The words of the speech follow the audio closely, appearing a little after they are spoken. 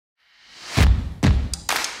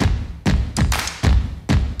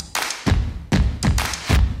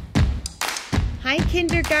Hi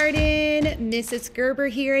kindergarten, Mrs. Gerber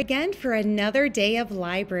here again for another day of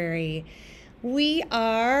library. We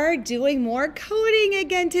are doing more coding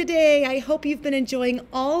again today. I hope you've been enjoying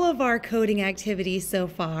all of our coding activities so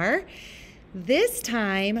far. This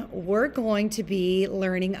time we're going to be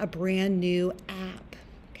learning a brand new app,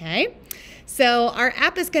 okay? So our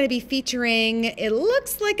app is going to be featuring, it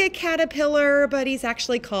looks like a caterpillar, but he's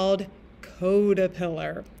actually called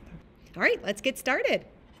Codapillar. All right, let's get started.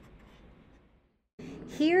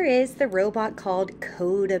 Here is the robot called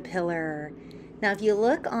Codapillar. Now if you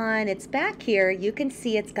look on its back here, you can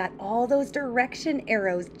see it's got all those direction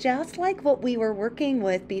arrows, just like what we were working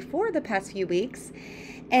with before the past few weeks.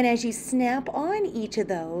 And as you snap on each of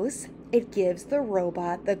those, it gives the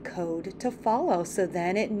robot the code to follow. So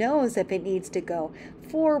then it knows if it needs to go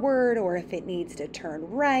forward or if it needs to turn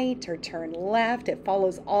right or turn left. It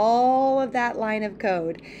follows all of that line of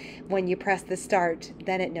code. When you press the start,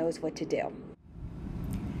 then it knows what to do.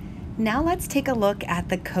 Now let's take a look at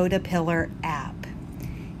the Codapillar app.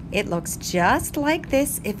 It looks just like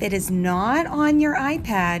this. If it is not on your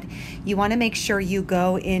iPad, you want to make sure you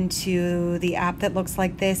go into the app that looks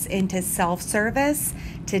like this, into self-service,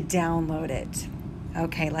 to download it.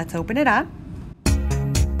 Okay, let's open it up.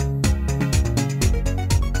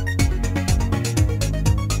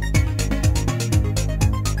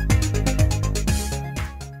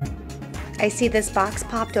 I see this box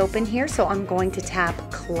popped open here, so I'm going to tap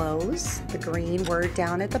close, the green word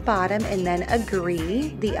down at the bottom, and then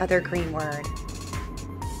agree, the other green word.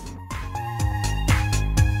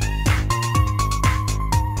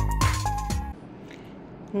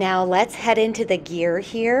 Now let's head into the gear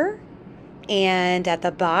here, and at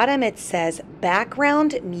the bottom it says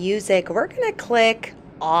background music. We're gonna click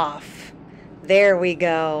off. There we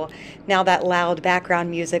go. Now that loud background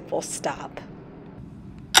music will stop.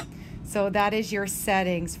 So that is your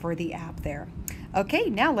settings for the app there. Okay,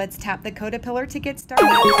 now let's tap the Codapillar to get started.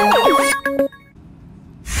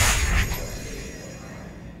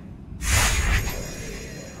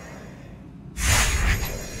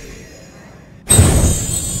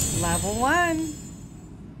 Level 1.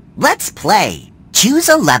 Let's play. Choose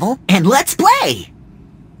a level and let's play.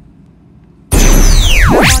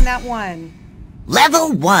 Click on that one.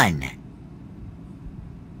 Level 1.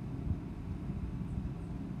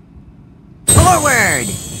 Forward!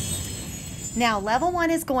 Now level 1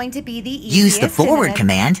 is going to be the easiest. Use the forward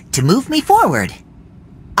command to move me forward.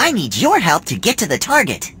 I need your help to get to the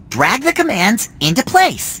target. Drag the commands into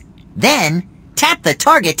place. Then, tap the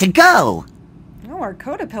target to go. Oh, our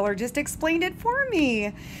Codapillar just explained it for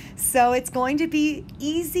me. So it's going to be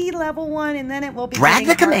easy level 1, and then it will be drag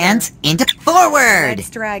the commands into forward. Let's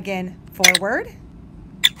drag in forward.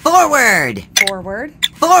 Forward. Forward.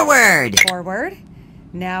 Forward. Forward.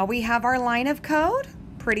 Now we have our line of code.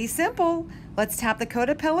 Pretty simple. Let's tap the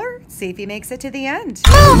Codapillar, see if he makes it to the end.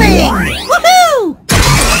 Moving! Woohoo!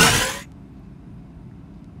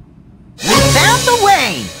 We found the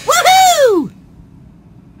way! Woohoo!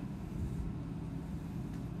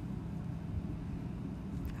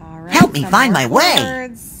 All right, help me find my way.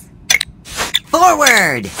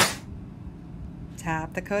 Forward!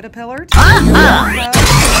 Tap the Codapillar.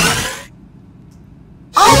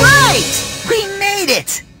 All right! We made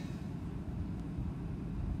it!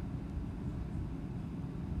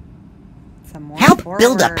 Some more help forward.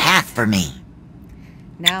 Build a path for me.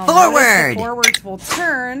 Now forward! The forwards will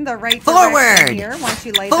turn the right forward. Direction here once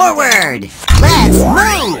you lay forward! them down. Let's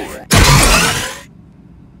move!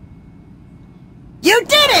 You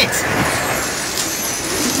did it!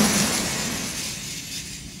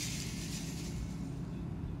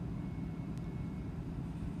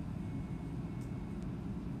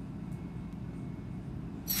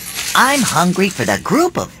 I'm hungry for the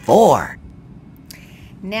group of 4.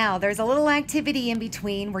 Now, there's a little activity in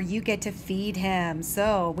between where you get to feed him.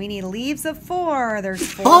 So, we need leaves of 4.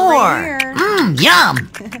 There's 4 right here. Yum!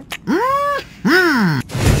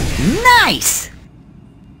 Nice!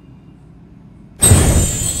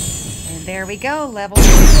 And there we go. Level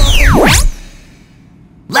 2.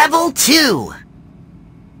 Level 2.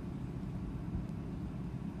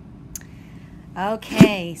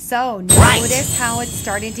 Okay, so notice how it's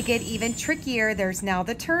starting to get even trickier. There's now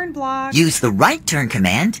the turn block. Use the right turn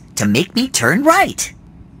command to make me turn right.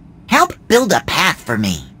 Help build a path for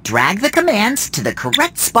me. Drag the commands to the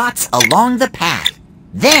correct spots along the path.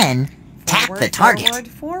 Then, tap the target.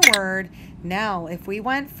 Forward, forward. Now, if we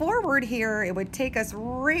went forward here, it would take us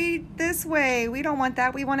right this way. We don't want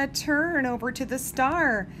that. We want to turn over to the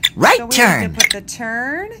star. Right so we turn. Need to put the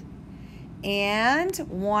turn And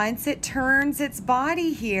once it turns its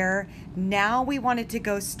body here, now we want it to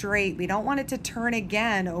go straight. We don't want it to turn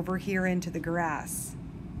again over here into the grass.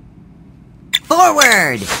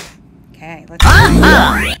 Forward! Okay, let's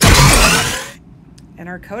And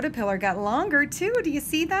our caterpillar got longer too. Do you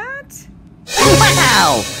see that?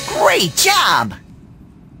 Wow! Great job!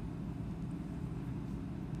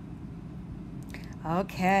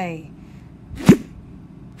 Okay.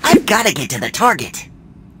 I've got to get to the target.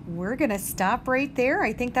 We're going to stop right there.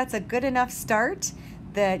 I think that's a good enough start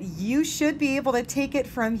that you should be able to take it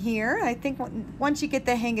from here. I think once you get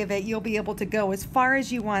the hang of it, you'll be able to go as far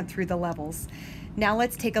as you want through the levels. Now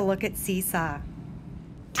let's take a look at Seesaw.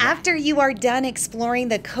 After you are done exploring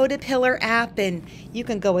the Caterpillar app and you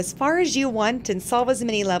can go as far as you want and solve as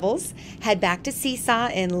many levels, head back to Seesaw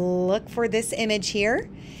and look for this image here.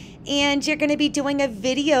 And you're going to be doing a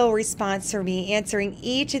video response for me answering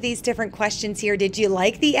each of these different questions here. Did you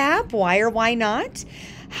like the app? Why or why not?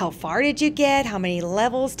 How far did you get? How many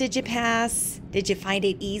levels did you pass? Did you find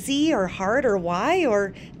it easy or hard or why?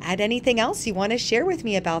 Or add anything else you want to share with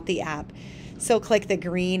me about the app. So click the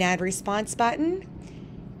green add response button.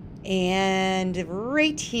 And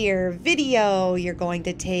right here, video you're going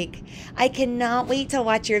to take. I cannot wait to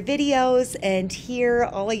watch your videos and hear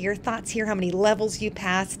all of your thoughts here, how many levels you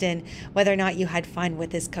passed and whether or not you had fun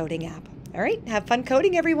with this coding app. All right, have fun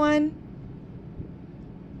coding, everyone.